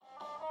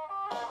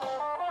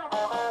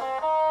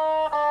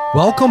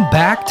Welcome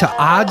back to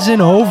Odds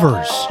and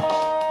Overs.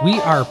 We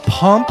are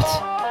pumped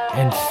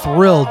and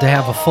thrilled to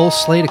have a full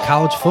slate of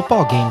college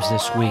football games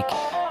this week.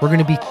 We're going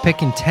to be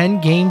picking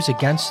 10 games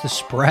against the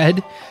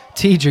spread.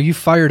 Tej, are you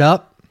fired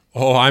up?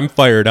 Oh, I'm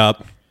fired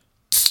up.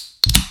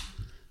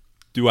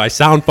 Do I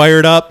sound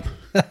fired up?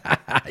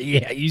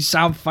 Yeah, you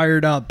sound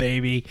fired up,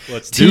 baby.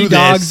 Let's do this.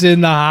 T-Dog's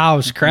in the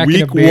house, cracking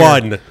Week a beer.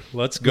 1.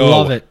 Let's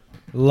go.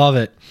 Love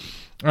it.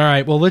 All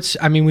right, well,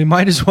 we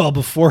might as well,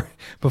 before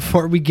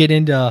we get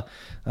into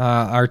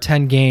our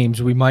 10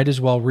 games, we might as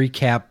well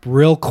recap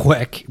real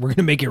quick. We're going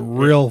to make it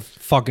real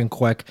fucking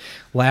quick.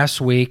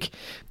 Last week,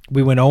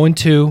 we went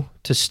 0-2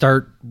 to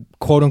start,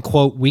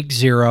 quote-unquote, week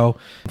 0.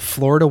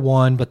 Florida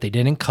won, but they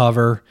didn't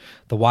cover.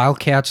 The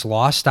Wildcats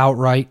lost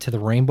outright to the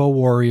Rainbow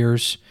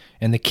Warriors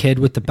and the kid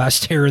with the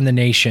best hair in the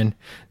nation.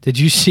 Did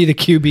you see the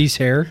QB's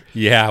hair?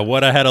 Yeah,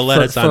 what a head of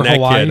lettuce on that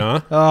Hawaii? kid,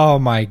 huh? Oh,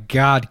 my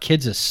God.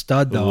 Kid's a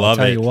stud, though. I'll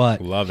tell you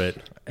what. Love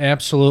it.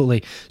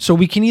 Absolutely. So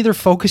we can either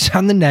focus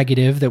on the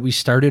negative that we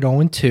started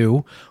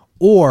 0-2,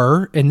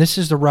 or, and this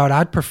is the route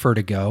I'd prefer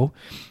to go,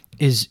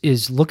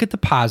 is look at the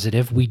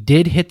positive. We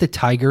did hit the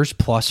Tigers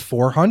plus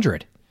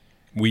 400.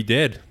 We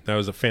did. That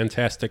was a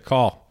fantastic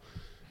call.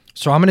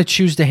 So I'm going to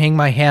choose to hang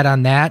my hat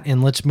on that,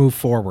 and let's move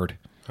forward.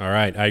 All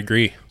right, I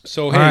agree.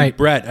 So, hey, right.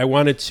 Brett, I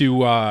wanted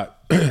to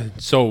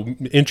so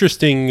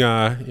interesting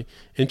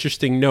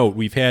note.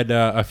 We've had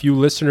a few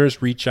listeners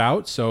reach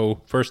out.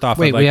 So first off,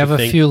 we have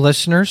a few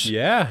listeners?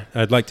 Yeah,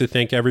 I'd like to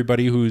thank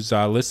everybody who's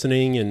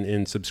listening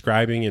and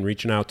subscribing and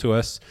reaching out to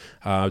us.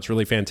 It's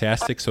really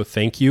fantastic, so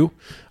thank you.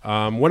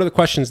 One of the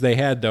questions they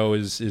had, though,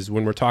 is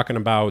when we're talking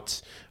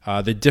about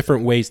the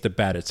different ways to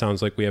bet. It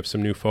sounds like we have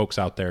some new folks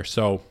out there.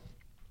 So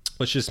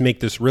let's just make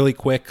this really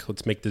quick.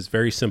 Let's make this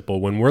very simple.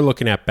 When we're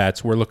looking at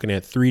bets, we're looking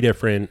at three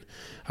different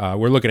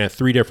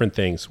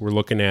things. We're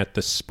looking at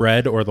the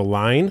spread or the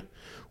line.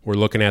 We're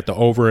looking at the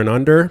over and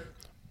under,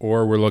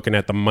 or we're looking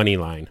at the money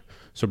line.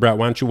 So, Brett,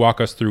 why don't you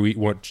walk us through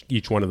what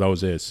each one of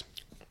those is?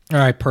 All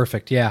right,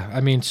 perfect. Yeah,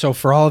 I mean, so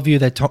for all of you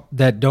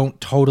that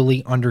don't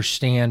totally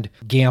understand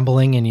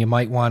gambling, and you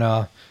might want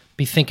to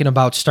be thinking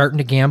about starting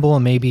to gamble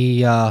and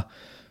maybe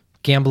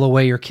gamble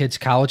away your kid's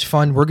college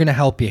fund, we're going to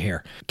help you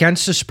here.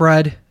 Against the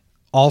spread,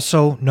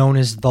 also known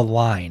as the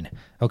line.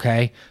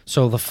 Okay,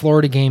 so the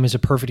Florida game is a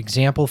perfect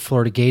example.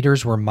 Florida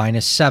Gators were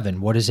 -7.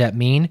 What does that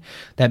mean?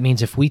 That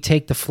means if we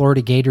take the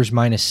Florida Gators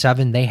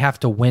 -7, they have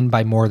to win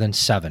by more than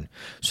 7.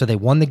 So they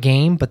won the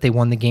game, but they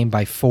won the game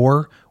by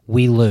 4.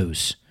 We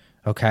lose.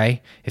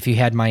 Okay, if you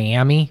had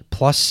Miami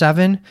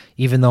 +7,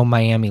 even though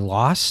Miami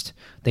lost,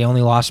 they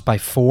only lost by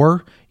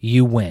 4,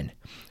 you win.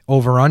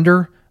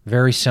 Over-under,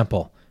 very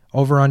simple.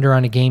 Over-under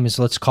on a game is,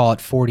 let's call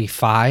it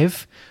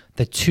 45.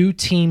 The two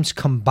teams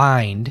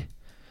combined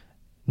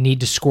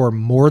need to score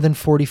more than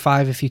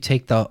 45 if you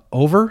take the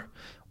over,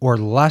 or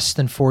less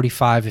than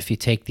 45 if you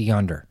take the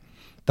under.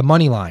 The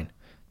money line,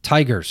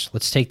 Tigers,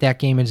 let's take that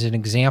game as an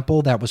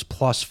example. That was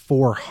plus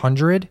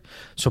 400.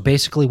 So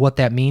basically what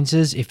that means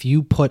is if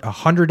you put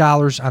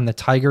 $100 on the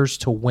Tigers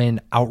to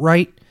win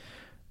outright,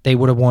 you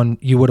would have won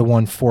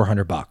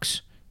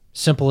 $400.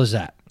 Simple as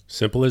that.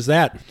 Simple as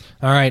that.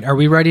 All right, are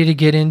we ready to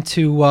get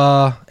into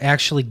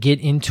actually get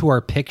into our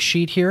pick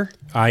sheet here?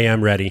 I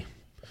am ready.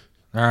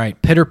 All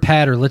right, pitter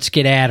patter, let's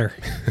get at her.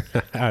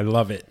 I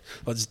love it.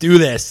 Let's do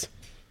this.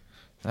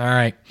 All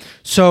right.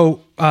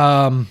 So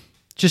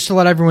just to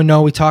let everyone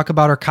know, we talk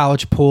about our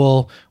college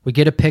pool. We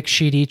get a pick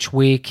sheet each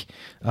week.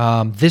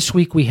 This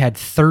week we had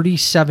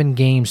 37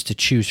 games to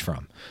choose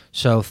from.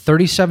 So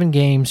 37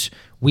 games.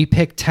 We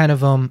picked 10 of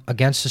them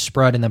against the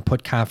spread and then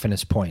put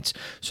confidence points.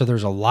 So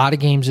there's a lot of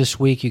games this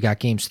week. You got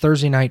games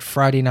Thursday night,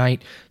 Friday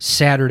night,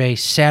 Saturday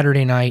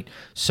night.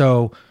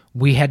 So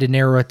we had to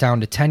narrow it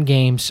down to 10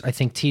 games. I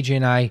think TJ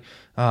and I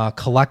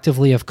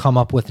collectively have come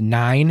up with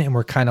 9, and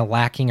we're kind of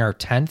lacking our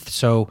 10th.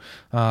 So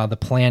the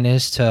plan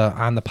is to,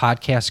 on the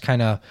podcast,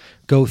 kind of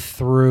go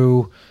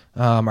through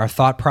our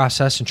thought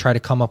process and try to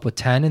come up with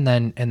 10 and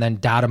then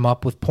dot them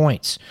up with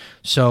points.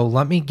 So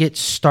let me get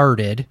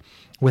started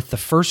with the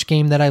first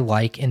game that I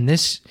like. And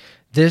this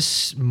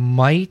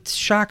might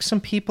shock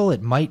some people.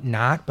 It might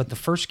not. But the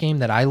first game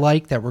that I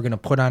like that we're going to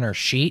put on our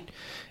sheet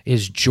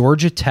is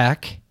Georgia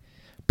Tech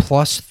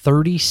plus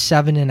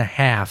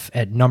 37.5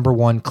 at number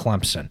 1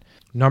 Clemson.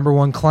 Number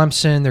 1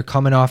 Clemson, they're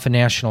coming off a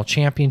national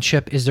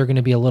championship. Is there going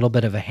to be a little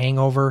bit of a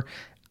hangover?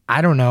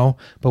 I don't know.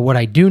 But what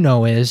I do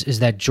know is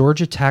that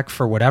Georgia Tech,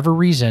 for whatever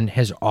reason,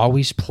 has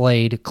always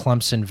played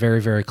Clemson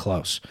very, very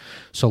close.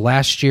 So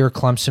last year,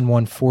 Clemson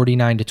won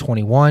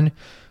 49-21,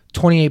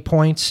 28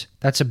 points.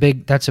 That's a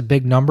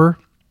big number.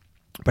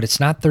 But it's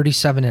not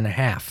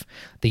 37.5.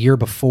 The year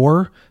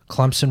before,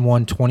 Clemson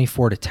won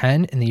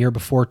 24-10, and the year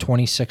before,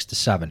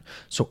 26-7.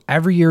 So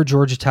every year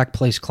Georgia Tech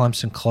plays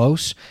Clemson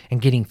close,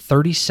 and getting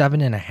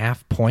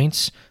 37.5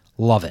 points,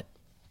 love it.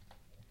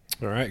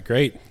 All right,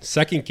 great.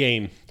 Second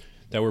game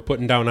that we're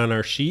putting down on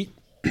our sheet,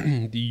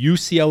 the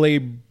UCLA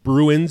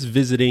Bruins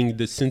visiting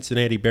the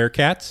Cincinnati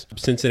Bearcats.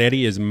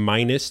 Cincinnati is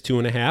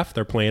 -2.5.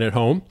 They're playing at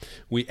home.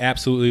 We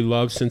absolutely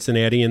love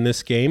Cincinnati in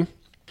this game.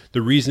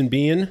 The reason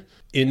being,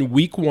 in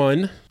week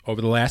 1,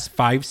 over the last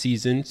 5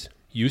 seasons,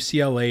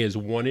 UCLA is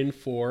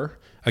 1-4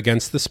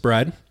 against the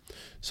spread.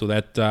 So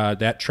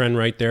that trend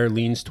right there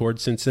leans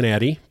towards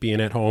Cincinnati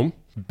being at home.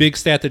 Big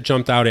stat that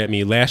jumped out at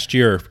me. Last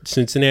year,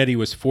 Cincinnati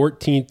was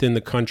 14th in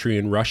the country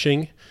in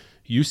rushing.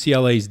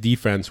 UCLA's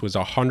defense was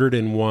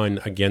 101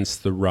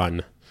 against the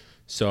run.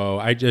 So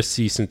I just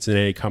see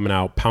Cincinnati coming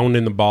out,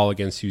 pounding the ball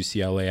against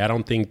UCLA. I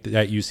don't think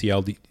that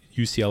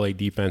UCLA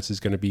defense is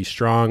going to be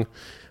strong.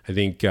 I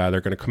think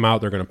they're going to come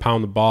out, they're going to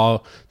pound the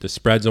ball. The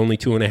spread's only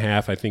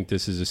 2.5. I think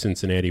this is a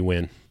Cincinnati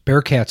win.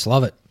 Bearcats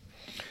love it.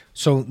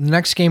 So the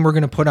next game we're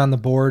going to put on the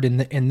board,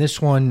 and this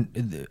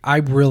one, I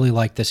really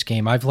like this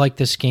game. I've liked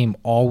this game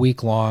all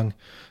week long.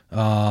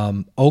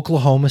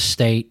 Oklahoma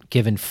State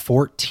given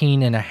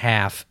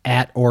 14.5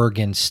 at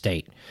Oregon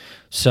State.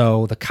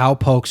 So the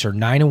Cowpokes are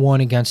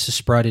 9-1 against the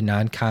spread in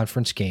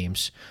non-conference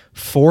games,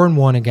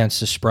 4-1 against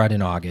the spread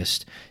in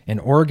August, and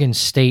Oregon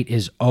State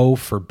is 0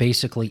 for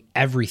basically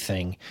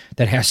everything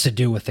that has to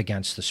do with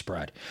against the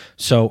spread.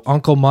 So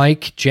Uncle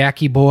Mike,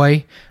 Jackie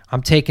Boy,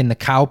 I'm taking the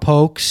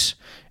Cowpokes,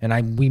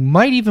 and we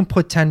might even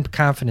put 10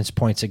 confidence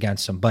points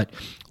against them, but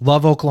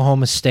love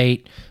Oklahoma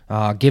State,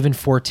 given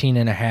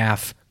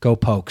 14.5. Go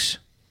Pokes.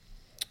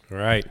 All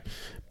right.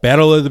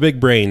 Battle of the Big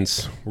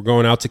Brains. We're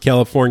going out to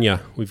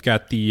California. We've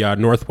got the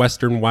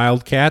Northwestern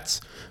Wildcats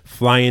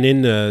flying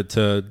in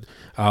to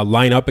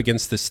line up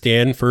against the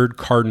Stanford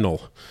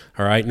Cardinal.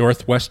 All right.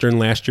 Northwestern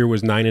last year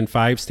was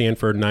 9-5.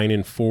 Stanford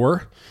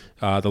 9-4.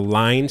 The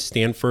line,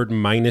 Stanford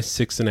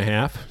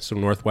 -6.5. So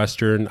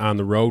Northwestern on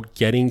the road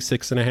getting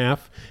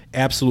 6.5.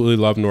 Absolutely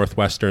love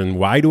Northwestern.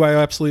 Why do I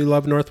absolutely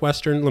love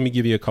Northwestern? Let me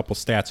give you a couple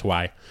stats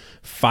why.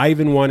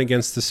 5-1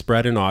 against the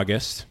spread in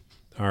August.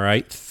 All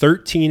right.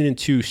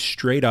 13-2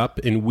 straight up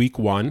in week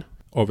 1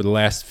 over the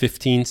last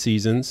 15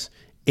 seasons.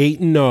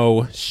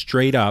 8-0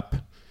 straight up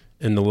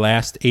in the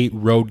last 8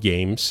 road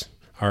games.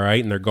 All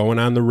right. And they're going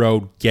on the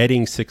road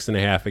getting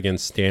 6.5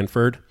 against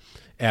Stanford.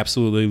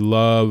 Absolutely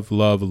love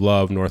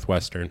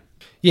Northwestern.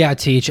 Yeah,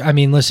 Teach. I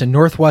mean, listen,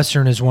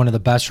 Northwestern is one of the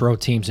best road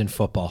teams in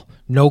football.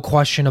 No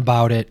question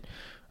about it.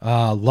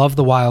 Love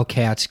the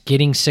Wildcats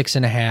getting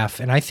 6.5.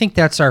 And I think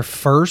that's our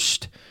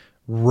first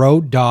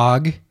road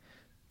dog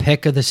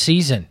pick of the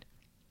season.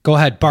 Go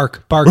ahead,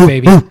 bark,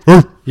 baby.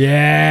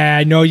 Yeah,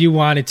 I know you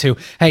wanted to.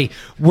 Hey,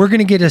 we're going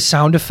to get a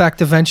sound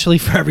effect eventually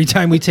for every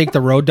time we take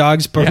the road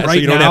dogs, but right now... so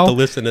you don't have to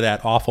listen to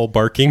that awful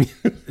barking.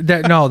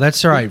 No,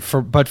 that's all right.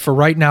 But for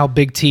right now,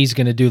 Big T's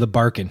going to do the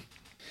barking.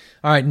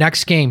 All right,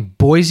 next game,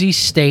 Boise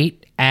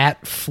State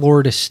at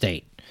Florida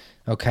State.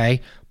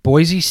 Okay,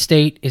 Boise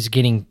State is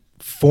getting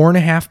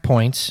 4.5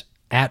 points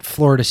at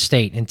Florida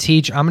State. And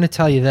Teach, I'm going to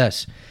tell you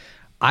this.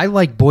 I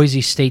like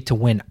Boise State to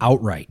win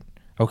outright.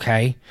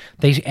 Okay,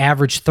 they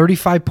average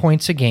 35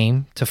 points a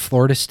game to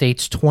Florida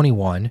State's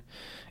 21,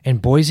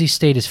 and Boise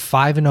State is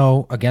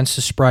 5-0 against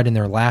the spread in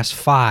their last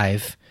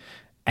 5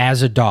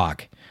 as a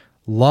dog.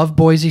 Love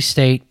Boise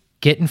State,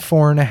 getting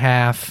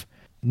 4.5,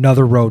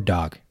 another road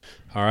dog.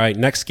 All right,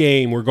 next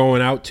game, we're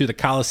going out to the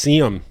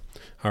Coliseum.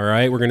 All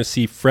right, we're going to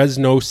see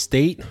Fresno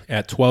State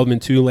at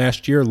 12-2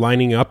 last year,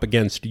 lining up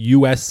against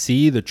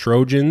USC, the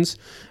Trojans.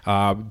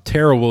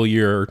 Terrible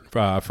year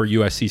for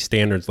USC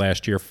standards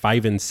last year,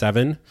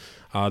 5-7.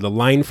 The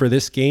line for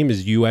this game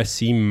is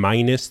USC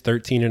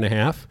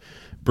 -13.5.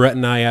 Brett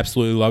and I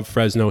absolutely love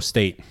Fresno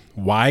State.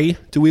 Why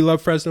do we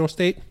love Fresno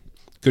State?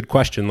 Good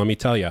question, let me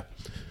tell you.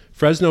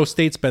 Fresno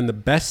State's been the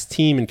best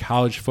team in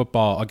college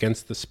football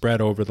against the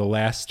spread over the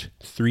last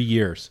 3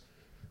 years.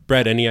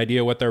 Brett, any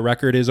idea what their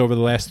record is over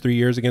the last 3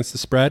 years against the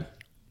spread?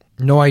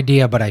 No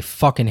idea, but I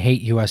fucking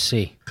hate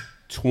USC.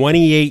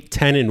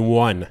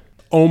 28-10-1.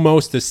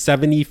 Almost a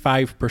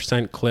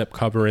 75% clip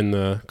covering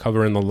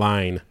the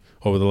line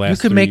over the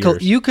last 3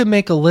 years. You could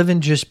make a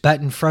living just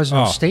betting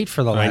Fresno State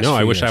for the last 3 years. I know.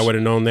 I wish I would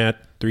have known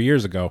that 3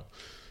 years ago.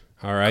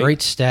 All right.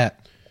 Great stat.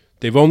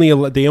 They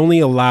only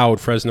allowed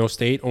Fresno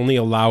State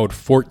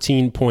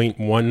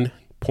 14.1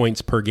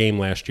 points per game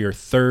last year,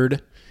 3rd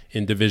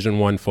in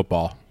Division I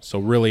football. So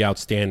really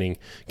outstanding.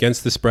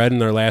 Against the spread in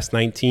their last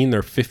 19,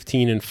 they're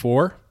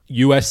 15-4.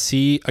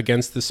 USC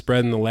against the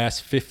spread in the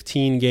last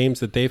 15 games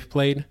that they've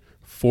played,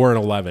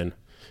 4-11.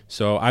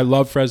 So I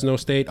love Fresno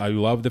State. I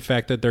love the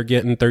fact that they're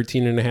getting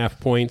 13.5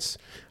 points.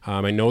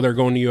 I know they're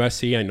going to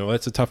USC. I know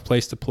that's a tough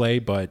place to play,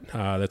 but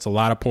that's a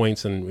lot of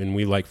points, and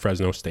we like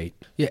Fresno State.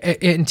 Yeah,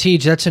 and Tej,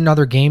 that's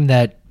another game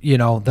that, you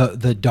know,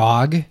 the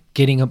dog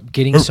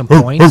getting some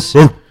points.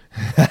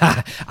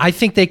 I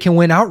think they can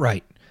win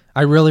outright.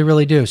 I really,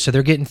 really do. So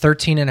they're getting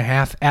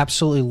 13.5.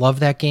 Absolutely love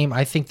that game.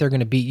 I think they're going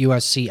to beat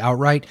USC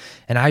outright.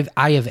 And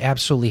I have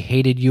absolutely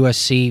hated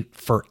USC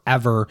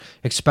forever,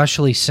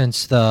 especially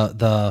since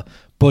the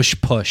Bush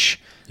push.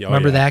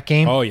 Remember that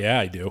game? Oh, yeah,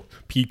 I do.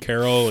 Pete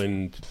Carroll,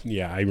 and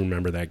yeah, I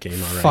remember that game.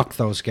 All right. Fuck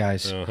those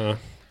guys. Uh-huh.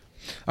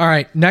 All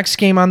right, next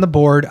game on the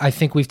board. I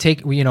think we've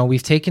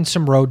taken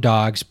some road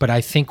dogs, but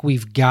I think we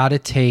got to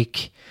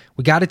take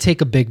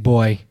a big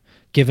boy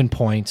given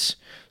points.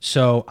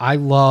 So I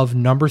love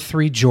number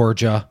 3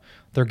 Georgia.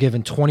 They're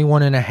given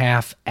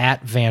 21.5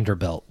 at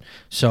Vanderbilt.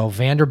 So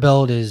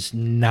Vanderbilt is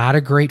not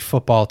a great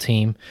football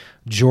team.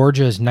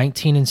 Georgia is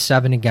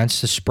 19-7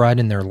 against the spread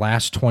in their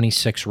last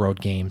 26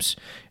 road games,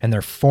 and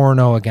they're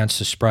 4-0 against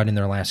the spread in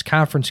their last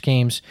conference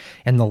games.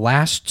 And the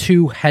last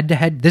two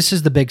head-to-head, this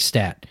is the big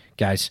stat,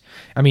 guys.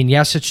 I mean,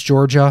 yes, it's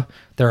Georgia.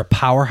 They're a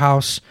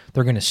powerhouse.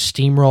 They're going to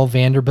steamroll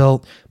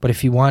Vanderbilt. But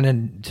if you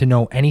wanted to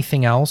know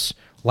anything else,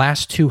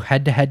 last two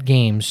head-to-head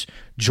games,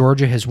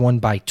 Georgia has won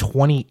by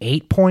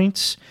 28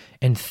 points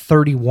and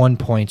 31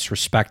 points,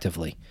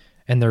 respectively.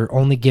 And they're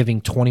only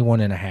giving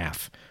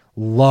 21.5.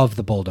 Love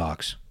the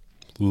Bulldogs.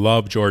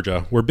 Love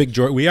Georgia.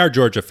 We are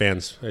Georgia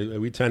fans.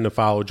 We tend to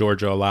follow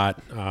Georgia a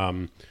lot.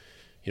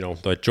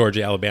 The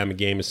Georgia-Alabama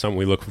game is something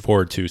we look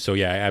forward to. So,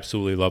 yeah, I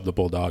absolutely love the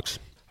Bulldogs.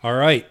 All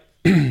right.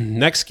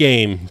 Next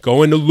game,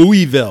 going to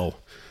Louisville,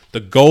 the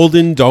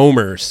Golden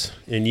Domers.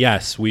 And,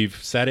 yes,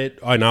 we've said it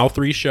on all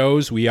three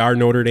shows. We are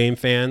Notre Dame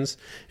fans.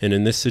 And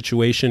in this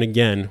situation,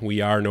 again, we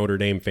are Notre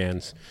Dame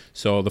fans.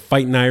 So the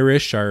Fighting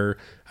Irish are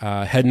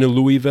heading to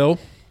Louisville.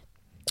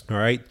 All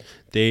right.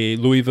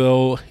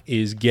 Louisville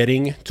is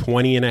getting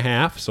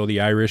 20.5, so the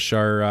Irish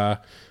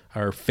are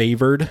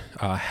favored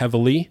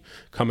heavily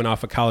coming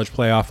off a college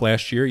playoff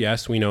last year.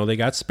 Yes, we know they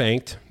got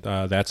spanked.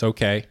 That's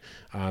okay.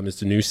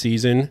 It's a new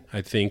season.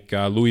 I think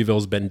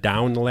Louisville's been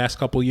down the last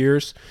couple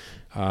years.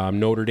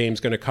 Notre Dame's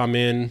going to come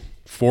in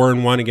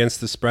 4-1 against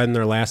the spread in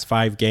their last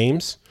 5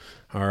 games.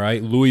 All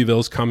right,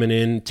 Louisville's coming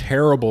in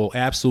terrible,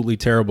 absolutely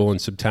terrible in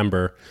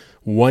September.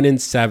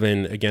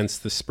 1-7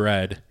 against the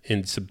spread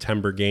in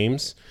September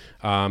games.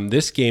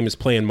 This game is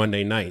playing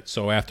Monday night.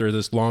 So after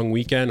this long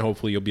weekend,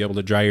 hopefully you'll be able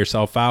to dry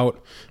yourself out.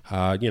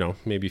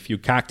 Maybe a few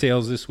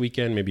cocktails this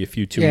weekend, maybe a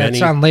few too many. Yeah,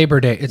 it's on Labor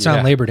Day.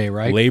 On Labor Day,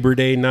 right? Labor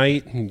Day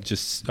night.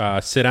 Just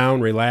sit down,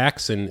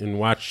 relax, and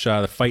watch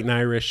the Fighting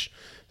Irish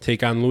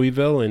take on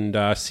Louisville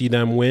and see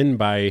them win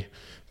by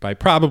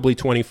probably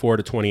 24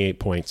 to 28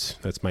 points.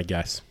 That's my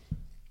guess.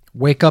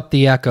 Wake up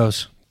the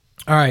echoes.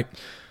 All right.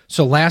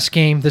 So last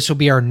game, this will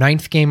be our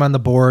 9th game on the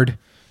board.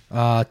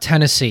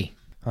 Tennessee.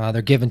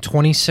 They're given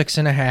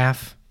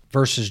 26.5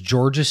 versus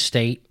Georgia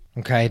State.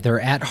 Okay, they're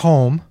at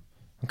home.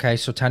 Okay,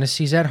 so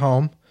Tennessee's at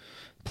home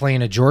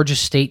playing a Georgia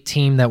State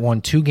team that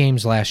won 2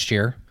 games last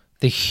year.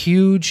 The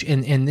huge,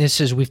 and this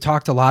is, we've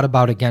talked a lot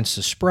about against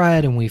the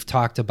spread, and we've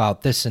talked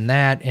about this and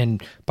that.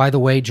 And by the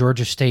way,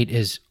 Georgia State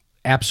is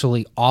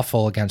absolutely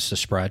awful against the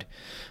spread.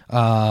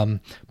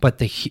 But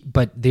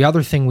the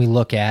other thing we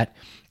look at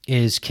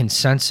is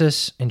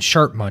consensus and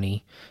sharp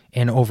money,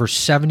 and over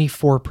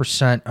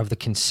 74% of the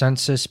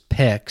consensus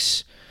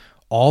picks,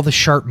 all the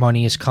sharp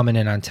money is coming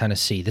in on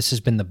Tennessee. This has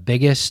been the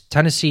biggest.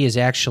 Tennessee is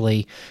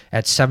actually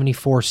at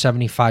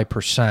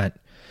 75%.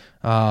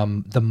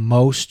 The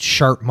most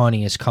sharp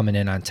money is coming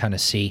in on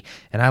Tennessee,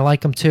 and I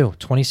like them too.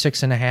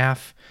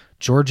 26.5.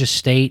 Georgia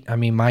State, I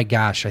mean, my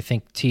gosh, I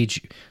think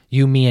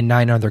you, me, and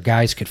 9 other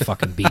guys could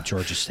fucking beat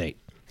Georgia State.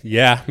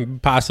 Yeah,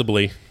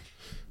 possibly.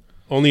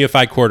 Only if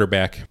I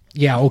quarterback.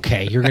 Yeah,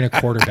 okay. You're going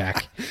to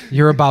quarterback.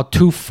 You're about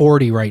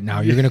 240 right now.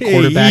 You're going to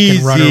quarterback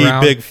and run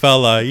around. Easy, big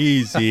fella.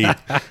 Easy.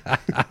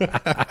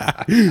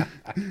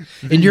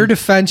 In your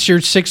defense, you're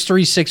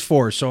 6'3",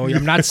 6'4". So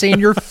I'm not saying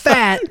you're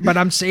fat, but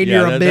I'm saying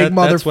you're a big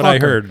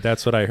motherfucker.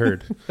 That's what I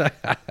heard.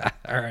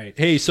 All right.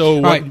 Hey,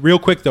 so real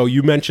quick, though,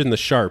 you mentioned the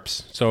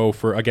sharps. So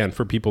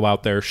for people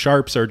out there,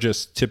 sharps are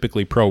just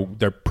typically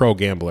they're pro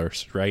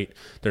gamblers, right?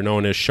 They're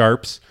known as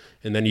sharps.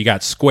 And then you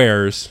got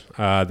squares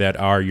that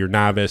are your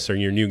novice or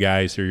your new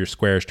guys or your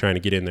squares trying to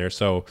get in there.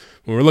 So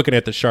when we're looking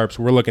at the sharps,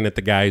 we're looking at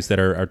the guys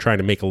that are trying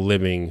to make a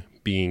living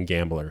being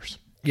gamblers.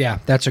 Yeah,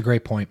 that's a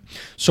great point.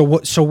 So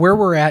where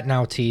we're at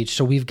now, Teach,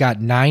 so we've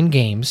got 9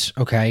 games,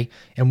 okay,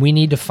 and we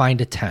need to find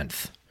a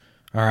 10th,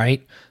 all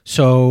right?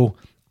 So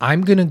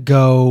I'm going to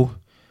go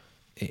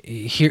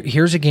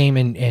here's a game,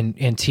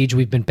 and Teach,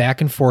 we've been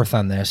back and forth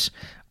on this.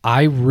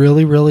 I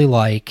really, really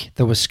like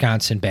the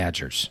Wisconsin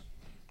Badgers,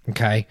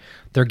 okay?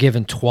 They're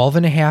given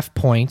 12.5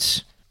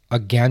 points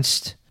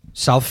against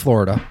South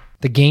Florida.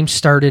 The game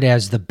started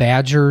as the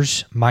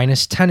Badgers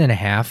minus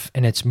 10.5,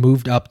 and it's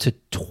moved up to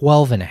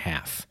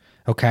 12.5.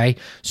 Okay?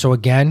 So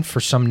again,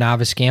 for some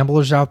novice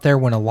gamblers out there,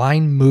 when a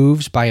line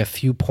moves by a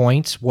few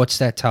points, what's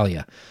that tell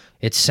you?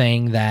 It's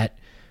saying that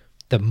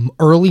the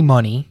early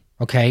money,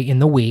 okay, in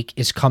the week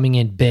is coming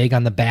in big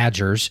on the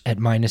Badgers at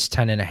minus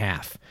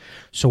 10.5.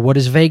 So what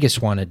does Vegas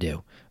want to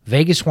do?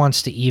 Vegas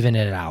wants to even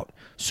it out.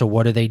 So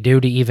what do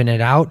to even it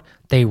out?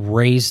 They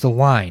raise the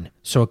line.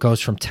 So it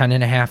goes from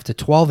 10.5 to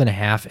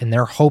 12.5, and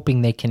they're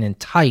hoping they can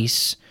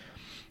entice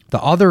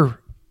the other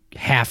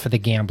half of the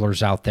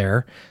gamblers out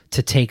there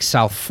to take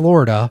South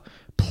Florida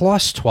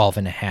plus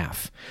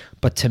 12.5.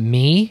 But to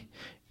me,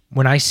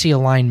 when I see a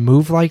line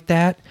move like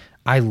that,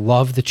 I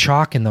love the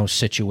chalk in those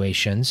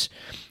situations.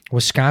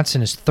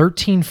 Wisconsin is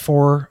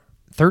 13-4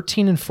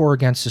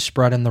 against the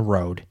spread on the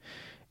road.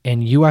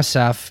 And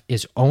USF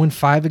is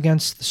 0-5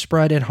 against the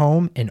spread at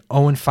home and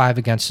 0-5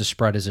 against the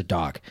spread as a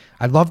dog.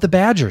 I love the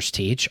Badgers,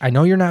 Teach. I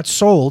know you're not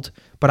sold,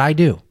 but I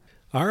do.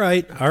 All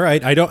right.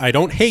 I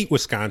don't hate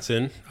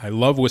Wisconsin. I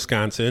love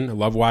Wisconsin. I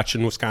love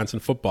watching Wisconsin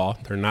football.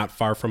 They're not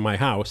far from my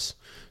house,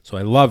 so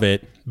I love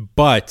it.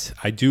 But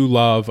I do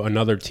love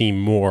another team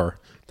more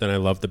than I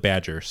love the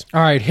Badgers.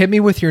 All right, hit me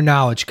with your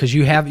knowledge because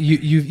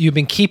you've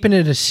been keeping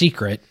it a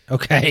secret.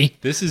 Okay.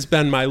 This has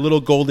been my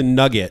little golden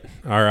nugget.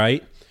 All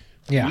right.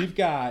 Yeah. We've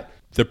got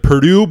the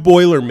Purdue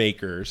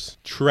Boilermakers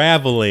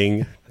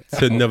traveling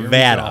to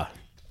Nevada.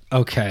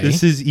 Okay.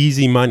 This is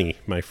easy money,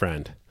 my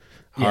friend.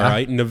 Yeah. All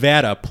right.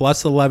 Nevada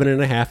plus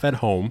 11.5 at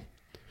home.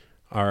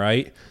 All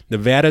right.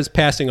 Nevada's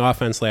passing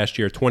offense last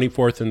year,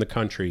 24th in the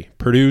country.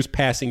 Purdue's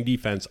passing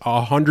defense,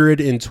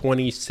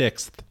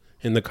 126th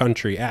in the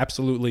country.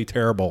 Absolutely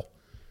terrible.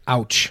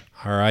 Ouch.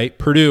 All right.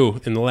 Purdue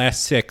in the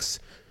last 6,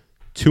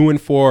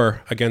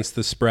 2-4 against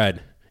the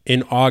spread.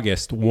 In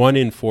August,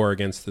 1-4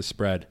 against the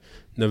spread.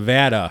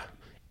 Nevada,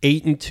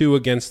 8-2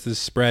 against the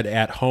spread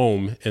at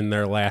home in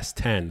their last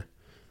 10.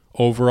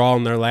 Overall,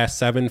 in their last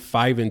 7,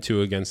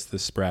 5-2 against the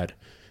spread.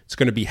 It's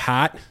going to be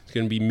hot. It's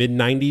going to be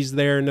mid-90s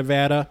there in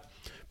Nevada.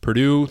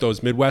 Purdue,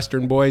 those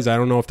Midwestern boys, I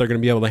don't know if they're going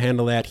to be able to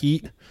handle that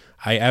heat.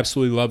 I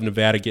absolutely love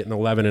Nevada getting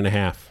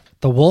 11.5.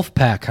 The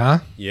Wolfpack, huh?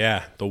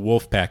 Yeah, the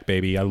Wolfpack,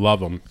 baby. I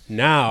love them.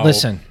 Now,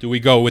 Listen. do we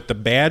go with the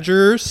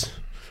Badgers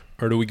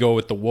or do we go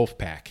with the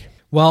Wolfpack?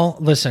 Well,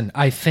 listen,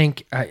 I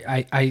think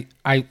I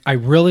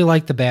really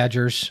like the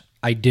Badgers.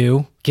 I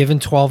do. Given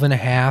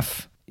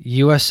 12.5,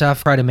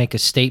 USF try to make a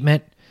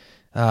statement.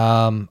 You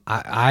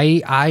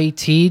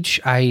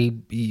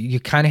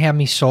kind of have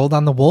me sold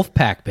on the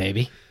Wolfpack,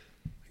 baby.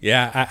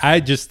 Yeah,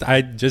 I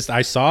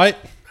saw it.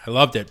 I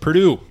loved it.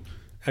 Purdue.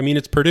 I mean,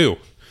 it's Purdue.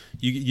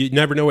 You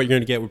never know what you're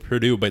going to get with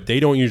Purdue, but they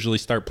don't usually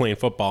start playing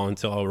football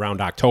until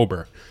around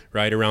October,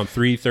 right? Around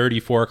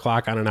 3:30, 4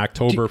 o'clock on an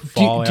October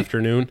fall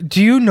afternoon.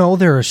 Do you know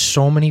there are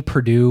so many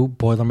Purdue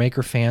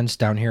Boilermaker fans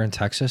down here in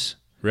Texas?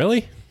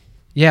 Really?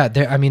 Yeah,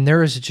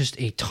 there is just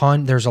a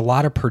ton. There's a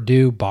lot of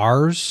Purdue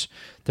bars.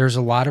 There's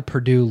a lot of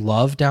Purdue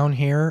love down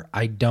here.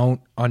 I don't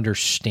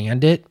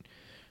understand it.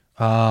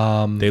 They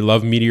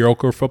love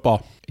mediocre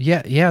football.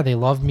 Yeah, they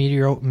love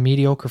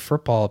mediocre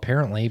football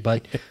apparently,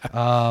 but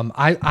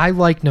I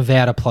like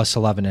Nevada plus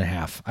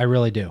 11.5. I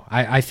really do.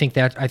 I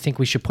think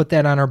we should put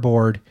that on our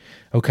board,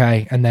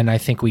 okay? And then I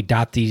think we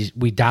dot these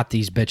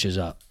bitches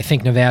up. I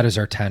think Nevada's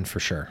our 10 for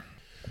sure.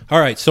 All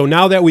right, so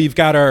now that we've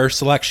got our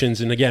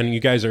selections, and again, you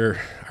guys are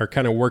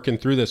kind of working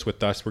through this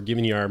with us. We're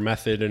giving you our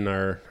method and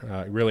our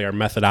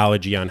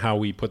methodology on how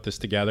we put this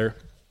together.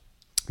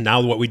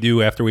 Now what we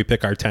do after we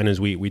pick our 10 is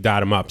we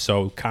dot them up.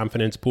 So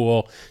confidence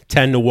pool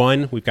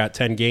 10-1. We've got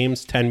 10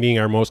 games, 10 being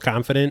our most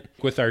confident.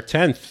 With our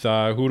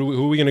 10th, who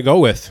are we going to go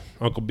with,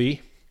 Uncle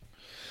B?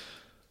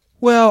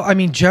 Well, I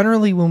mean,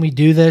 generally when we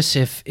do this,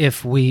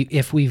 if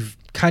we've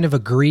kind of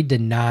agreed to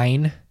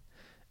 9.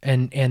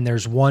 And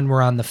there's one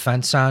we're on the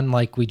fence on,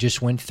 like we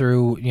just went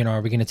through,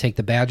 are we going to take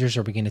the Badgers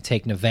or are we going to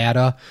take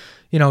Nevada?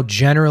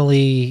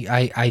 Generally,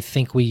 I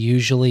think we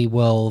usually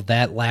will,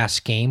 that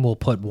last game, we'll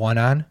put 1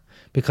 on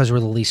because we're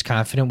the least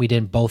confident. We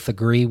didn't both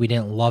agree. We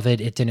didn't love it.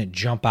 It didn't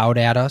jump out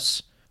at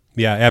us.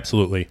 Yeah,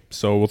 absolutely.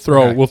 So we'll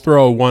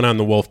throw 1 on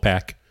the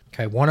Wolfpack.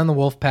 Okay, 1 on the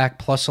Wolfpack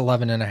plus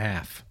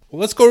 11.5. Well,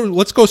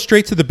 let's go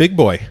straight to the big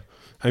boy.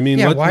 I mean,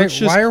 yeah,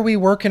 why are we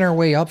working our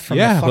way up from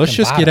the fucking let's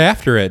just bottom? get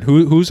after it.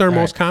 Who's our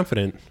most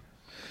confident?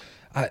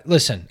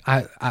 Listen,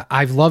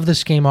 I've loved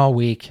this game all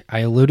week. I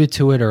alluded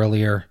to it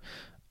earlier.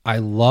 I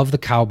love the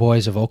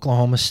Cowboys of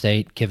Oklahoma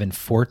State given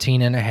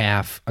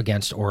 14.5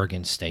 against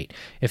Oregon State.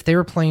 If they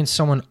were playing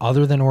someone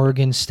other than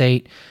Oregon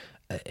State,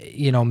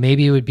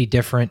 maybe it would be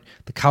different.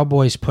 The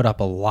Cowboys put up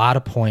a lot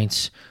of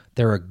points.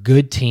 They're a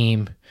good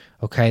team.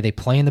 Okay, they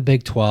play in the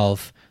Big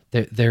 12.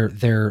 They're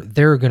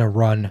going to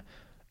run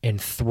and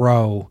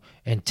throw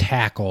and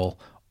tackle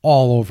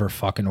all over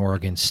fucking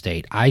Oregon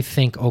State. I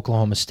think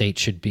Oklahoma State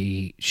should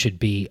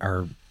be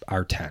our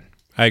 10.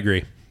 I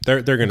agree.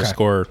 They're going to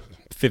score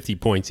 50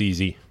 points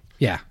easy.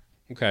 Yeah.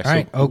 Okay. All so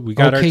right. we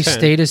got our 10.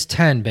 State is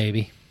 10,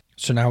 baby.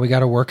 So now we got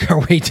to work our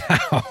way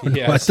down.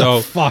 Yeah. What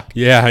the fuck?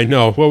 Yeah, I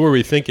know. What were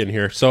we thinking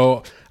here?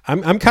 So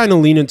I'm kind of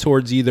leaning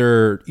towards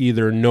either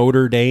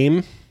Notre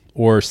Dame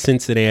or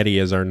Cincinnati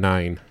as our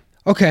 9.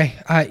 Okay.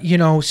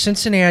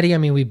 Cincinnati, I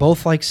mean, we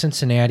both like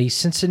Cincinnati.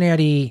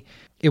 Cincinnati,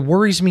 it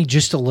worries me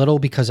just a little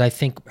because I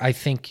think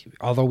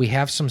although we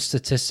have some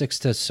statistics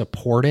to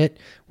support it,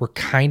 we're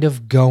kind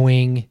of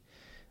going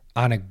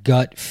on a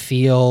gut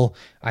feel.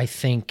 I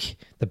think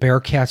the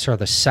Bearcats are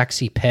the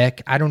sexy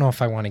pick. I don't know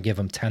if I want to give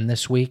them 10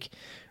 this week.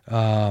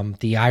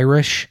 The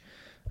Irish,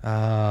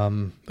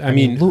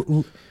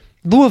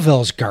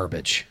 Louisville's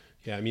garbage.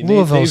 Yeah, I mean,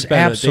 Louisville's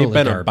they've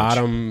been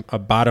garbage. a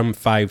bottom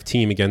 5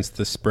 team against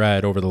the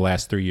spread over the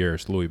last 3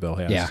 years. Louisville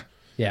has.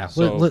 Yeah.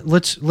 So,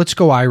 let's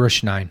go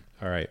Irish 9.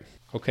 All right.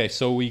 Okay,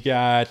 so we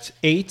got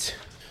 8.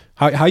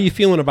 How you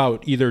feeling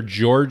about either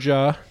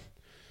Georgia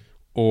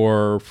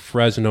or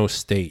Fresno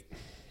State?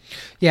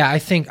 Yeah, I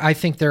think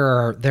there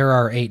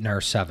are 8 and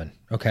our 7.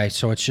 Okay,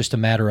 so it's just a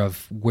matter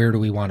of where do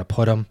we want to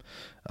put them.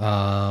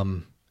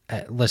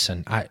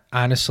 listen, I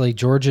honestly,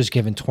 Georgia's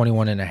given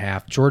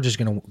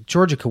 21.5.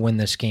 Georgia could win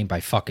this game by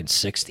fucking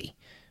 60.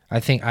 I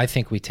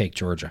think we take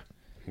Georgia.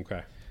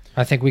 Okay.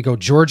 I think we go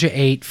Georgia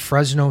 8,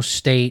 Fresno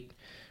State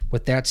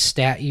with that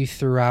stat you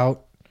threw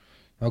out.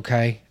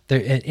 Okay.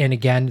 And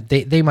again,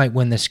 they might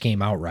win this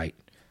game outright.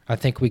 I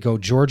think we go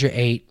Georgia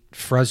 8,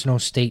 Fresno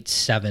State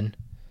 7.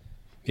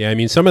 Yeah, I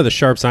mean, some of the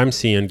sharps I'm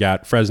seeing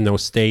got Fresno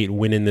State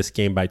winning this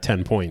game by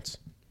 10 points.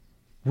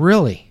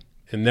 Really?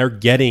 And they're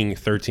getting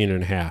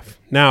 13.5.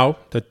 Now,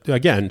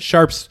 again,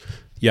 sharps,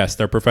 yes,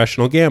 they're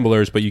professional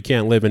gamblers, but you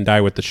can't live and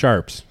die with the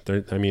sharps.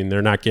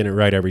 They're not getting it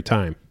right every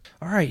time.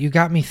 All right, you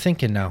got me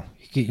thinking now.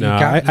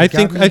 I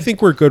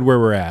think we're good where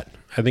we're at.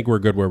 I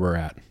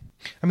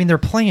mean, they're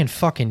playing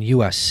fucking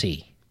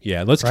USC.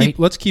 Yeah, let's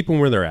keep them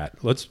where they're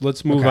at.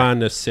 Let's move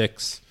on to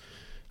 6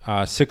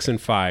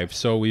 and 5.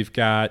 So we've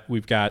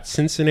got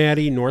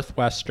Cincinnati,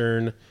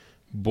 Northwestern,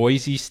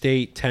 Boise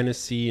State,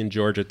 Tennessee, and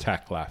Georgia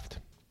Tech left.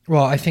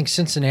 Well, I think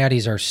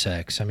Cincinnati's our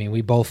 6. I mean,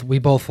 we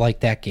both like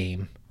that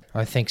game.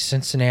 I think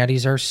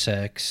Cincinnati's our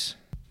 6.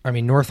 I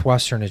mean,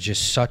 Northwestern is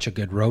just such a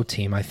good road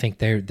team. I think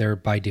they're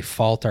by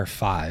default our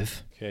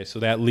 5. Okay, so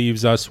that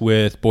leaves us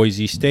with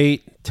Boise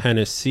State,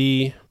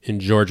 Tennessee,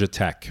 and Georgia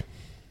Tech.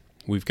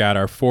 We've got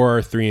our 4,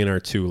 our 3, and our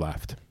 2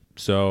 left.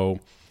 So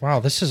wow,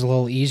 this is a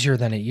little easier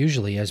than it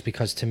usually is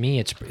because to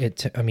me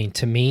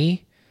to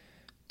me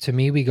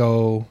we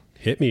go.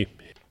 Hit me.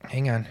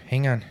 Hang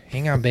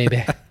on,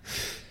 baby.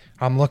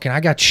 I'm looking. I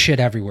got shit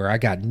everywhere. I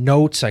got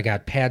notes. I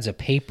got pads of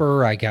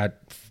paper. I got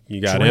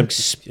drinks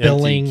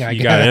spilling.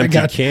 You got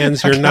empty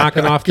cans you're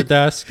knocking off the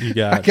desk.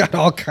 I got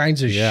all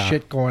kinds of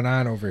shit going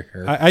on over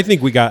here. I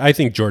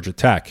think Georgia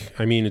Tech.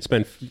 I mean, it's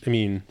been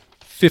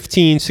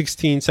 15,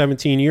 16,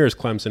 17 years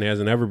Clemson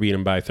hasn't ever beat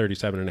them by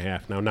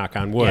 37.5. Now, knock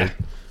on wood.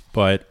 Yeah.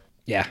 But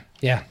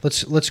yeah.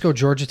 Let's go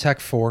Georgia Tech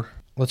 4.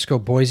 Let's go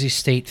Boise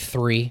State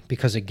 3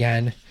 because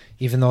again,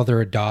 even though they're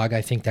a dog,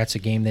 I think that's a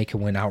game they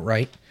can win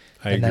outright.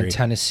 I agree. Then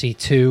Tennessee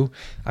 2.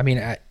 I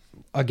mean,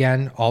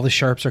 again, all the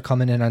sharps are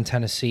coming in on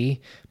Tennessee,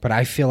 but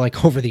I feel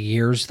like over the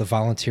years the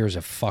Volunteers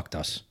have fucked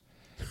us.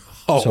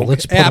 Oh, so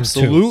let's put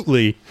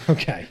absolutely.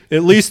 Okay.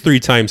 At least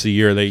 3 times a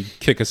year they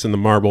kick us in the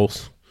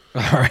marbles.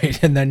 All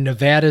right, and then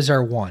Nevada's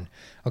our 1.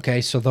 Okay,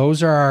 so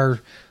those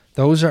are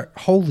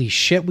holy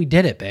shit, we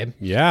did it, babe.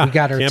 Yeah, we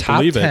got our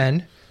top 10.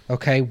 It.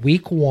 Okay,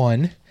 week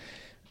 1,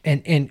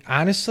 and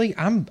honestly,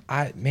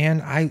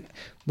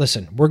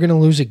 listen, we're gonna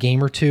lose a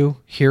game or two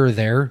here or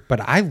there,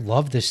 but I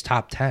love this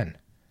top 10.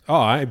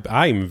 Oh,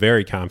 I'm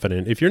very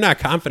confident. If you're not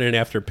confident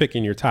after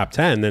picking your top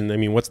 10, then I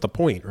mean, what's the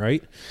point,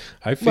 right?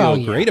 I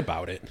feel great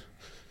about it.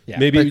 Yeah,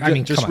 maybe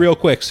just real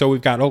quick. So we've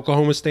got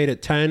Oklahoma State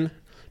at 10,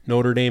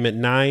 Notre Dame at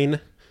 9.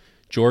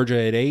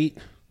 Georgia at 8,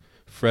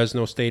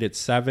 Fresno State at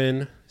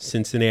 7,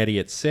 Cincinnati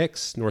at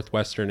 6,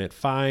 Northwestern at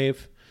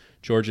 5,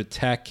 Georgia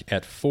Tech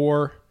at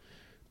 4,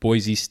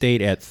 Boise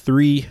State at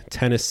 3,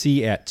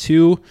 Tennessee at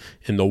 2,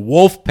 and the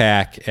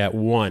Wolfpack at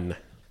 1.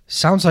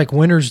 Sounds like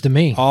winners to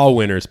me. All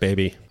winners,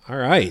 baby. All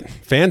right.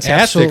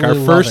 Fantastic.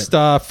 Absolutely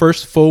Our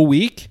first full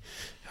week.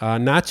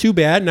 Not too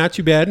bad.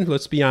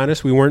 Let's be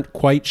honest. We weren't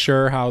quite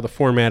sure how the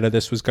format of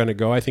this was going to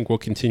go. I think we'll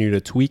continue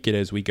to tweak it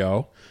as we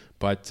go.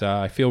 But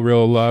I feel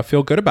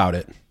good about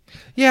it.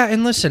 Yeah,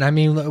 and listen, I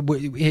mean,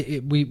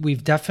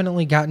 we've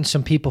definitely gotten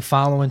some people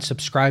following,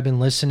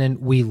 subscribing,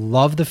 listening. We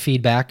love the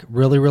feedback.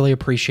 Really, really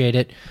appreciate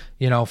it.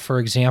 For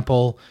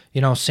example,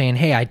 saying,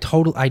 "Hey, I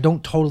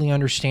don't totally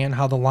understand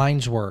how the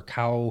lines work.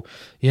 How,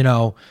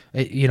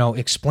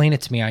 explain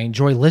it to me. I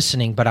enjoy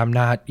listening, but I'm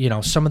not,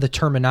 some of the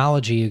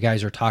terminology you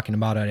guys are talking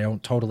about, I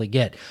don't totally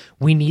get."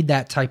 We need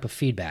that type of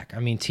feedback.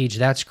 I mean, Tej,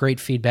 that's great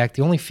feedback.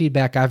 The only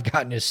feedback I've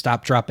gotten is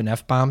stop dropping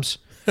F-bombs.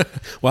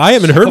 Well, I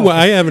haven't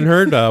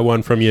heard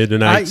one from you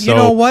tonight. You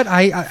know what?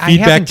 I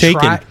haven't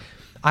taken.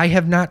 I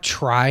have not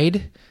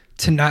tried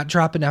to not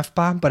drop an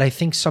F-bomb, but I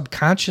think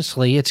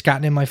subconsciously it's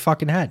gotten in my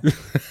fucking head.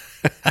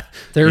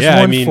 There's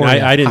one for you.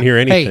 I didn't hear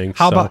anything.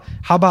 Hey,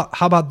 how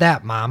about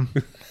that, Mom?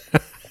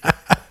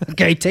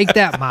 Okay, take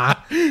that, Mom.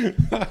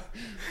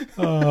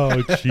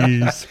 Oh,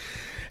 jeez.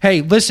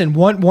 Hey, listen,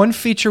 one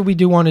feature we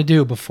do want to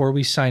do before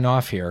we sign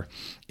off here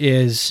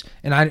is,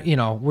 and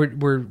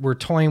we're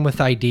toying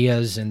with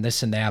ideas and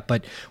this and that,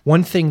 but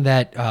one thing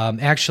that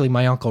actually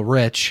my Uncle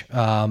Rich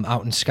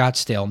out in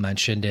Scottsdale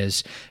mentioned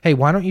is, hey,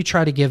 why don't you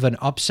try to give an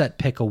upset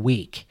pick a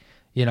week?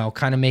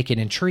 Kind of make it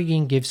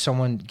intriguing,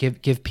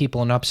 give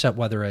people an upset,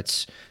 whether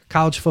it's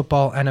college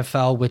football,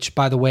 NFL, which,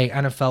 by the way,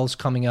 NFL is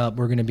coming up.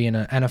 We're going to be in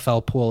an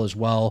NFL pool as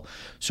well,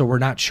 so we're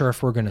not sure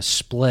if we're going to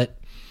split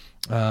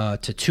to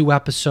 2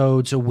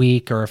 episodes a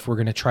week or if we're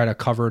going to try to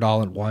cover it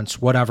all at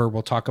once. Whatever,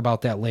 we'll talk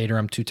about that later.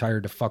 I'm too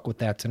tired to fuck with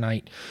that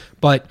tonight.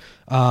 But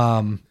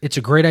it's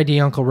a great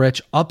idea, Uncle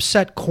Rich.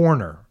 Upset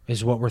Corner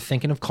is what we're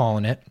thinking of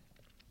calling it.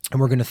 And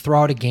we're going to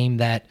throw out a game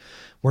that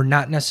we're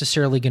not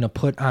necessarily going to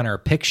put on our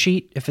pick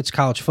sheet if it's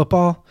college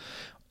football,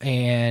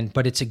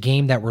 but it's a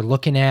game that we're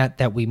looking at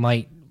that we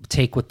might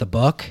take with the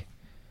book.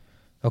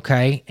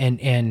 Okay.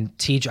 And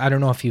Tej, I don't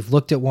know if you've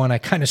looked at one. I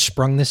kind of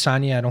sprung this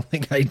on you. I don't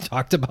think I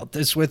talked about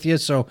this with you.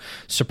 So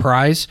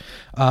surprise.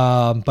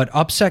 But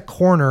upset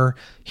corner,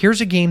 here's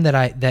a game that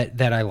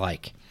I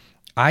like.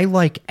 I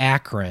like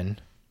Akron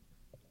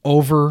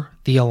over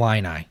the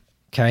Illini.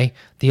 Okay.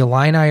 The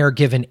Illini are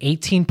given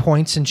 18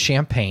 points in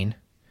Champaign.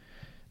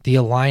 The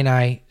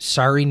Illini,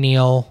 sorry,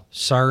 Neil.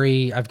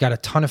 Sorry, I've got a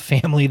ton of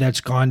family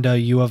that's gone to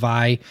U of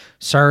I.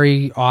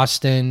 Sorry,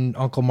 Austin,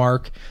 Uncle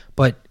Mark.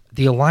 But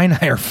the Illini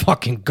are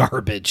fucking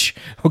garbage,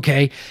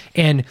 okay?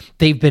 And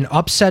they've been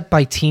upset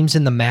by teams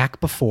in the MAC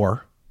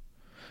before,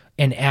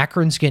 and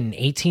Akron's getting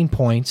 18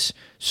 points.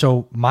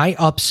 So my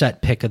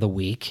upset pick of the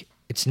week,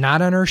 it's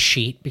not on our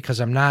sheet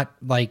because I'm not,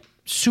 like,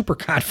 super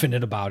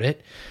confident about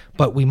it,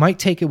 but we might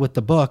take it with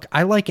the book.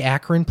 I like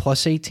Akron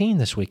plus 18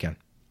 this weekend.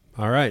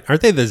 All right.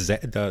 Aren't they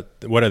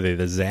what are they,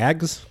 the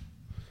Zags?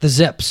 The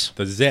Zips.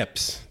 The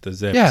Zips.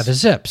 Yeah, the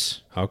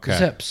Zips. Okay. The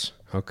Zips.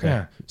 Okay.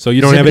 Yeah. So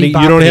you don't have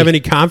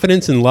any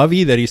confidence in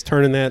Lovey that he's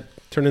turning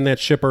that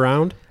ship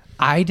around?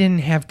 I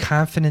didn't have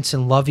confidence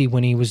in Lovey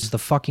when he was the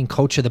fucking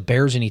coach of the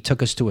Bears and he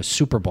took us to a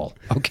Super Bowl.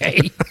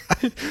 Okay.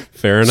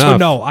 Fair enough. So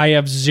no, I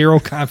have zero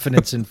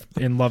confidence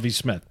in Lovey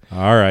Smith.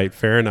 All right.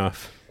 Fair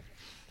enough.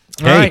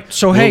 All right.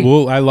 So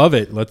I love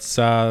it. Let's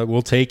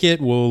we'll take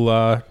it.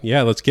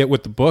 Let's get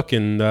with the book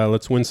and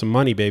let's win some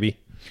money, baby.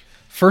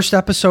 First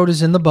episode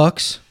is in the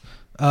books.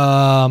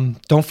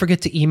 Don't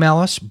forget to email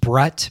us,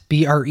 Brett,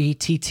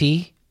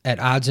 BRETT, at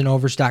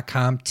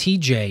oddsandovers.com,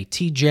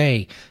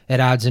 TJ at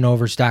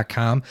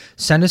oddsandovers.com.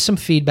 Send us some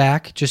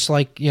feedback, just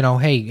like,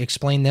 hey,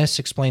 explain this,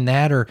 explain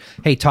that, or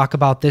hey, talk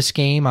about this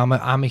game.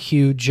 I'm a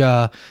huge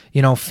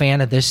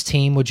fan of this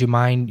team. Would you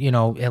mind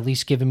at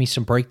least giving me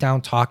some breakdown,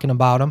 talking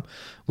about them?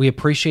 We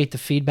appreciate the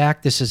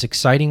feedback. This is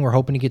exciting. We're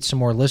hoping to get some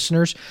more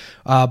listeners.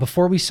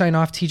 Before we sign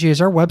off, TJ,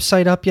 is our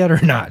website up yet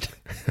or not?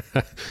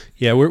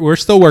 Yeah, we're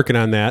still working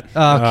on that. Okay.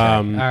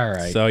 All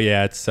right. So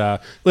yeah, it's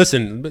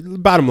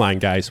listen. Bottom line,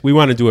 guys, we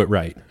want to do it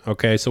right.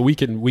 Okay, so we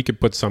could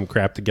put some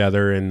crap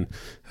together, and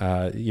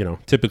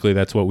typically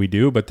that's what we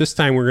do. But this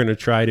time we're gonna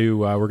try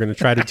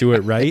to do it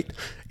right.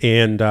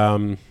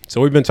 And so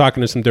we've been talking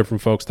to some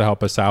different folks to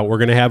help us out. We're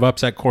gonna have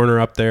Upset Corner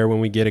up there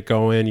when we get it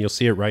going. You'll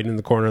see it right in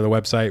the corner of the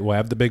website. We'll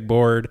have the big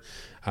board.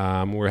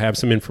 We'll have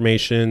some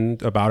information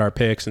about our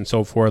picks and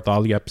so forth.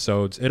 All the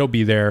episodes, it'll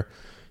be there.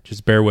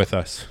 Just bear with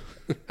us.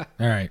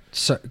 All right.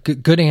 So,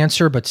 good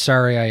answer, but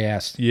sorry I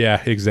asked.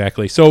 Yeah,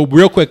 exactly. So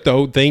real quick,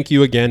 though, thank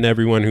you again to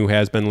everyone who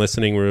has been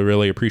listening. We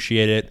really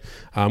appreciate it.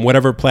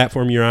 Whatever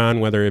platform you're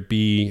on, whether it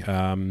be,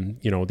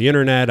 the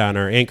internet, on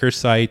our Anchor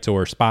site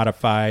or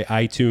Spotify,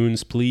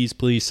 iTunes,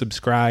 please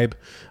subscribe.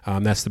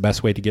 That's the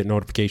best way to get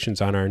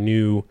notifications on our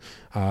new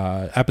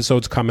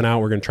episodes coming out.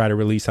 We're going to try to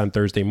release on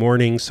Thursday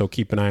mornings, so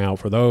keep an eye out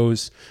for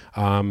those.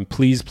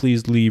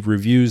 Please leave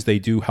reviews. They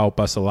do help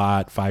us a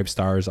lot. 5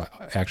 stars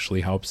actually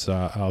helps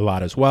a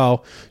lot as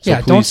well. So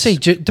yeah, don't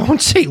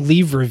say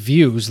leave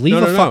reviews. Leave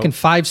a fucking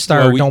 5-star.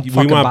 Well, don't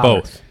fucking we want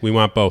bother. both. We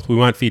want both. We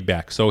want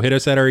feedback. So hit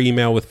us at our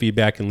email with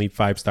feedback and leave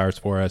 5 stars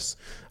for us.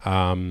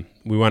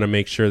 We want to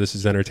make sure this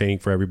is entertaining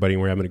for everybody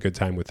and we're having a good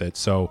time with it.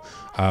 So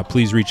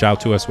please reach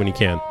out to us when you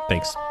can.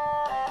 Thanks.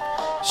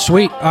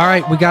 Sweet. All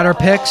right, we got our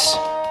picks.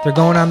 They're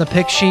going on the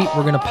pick sheet.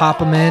 We're going to pop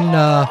them in.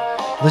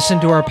 Listen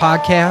to our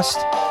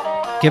podcast.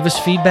 Give us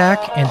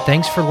feedback. And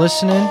thanks for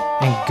listening.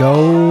 And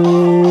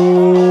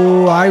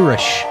go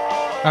Irish.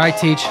 All right,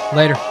 Teach.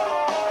 Later.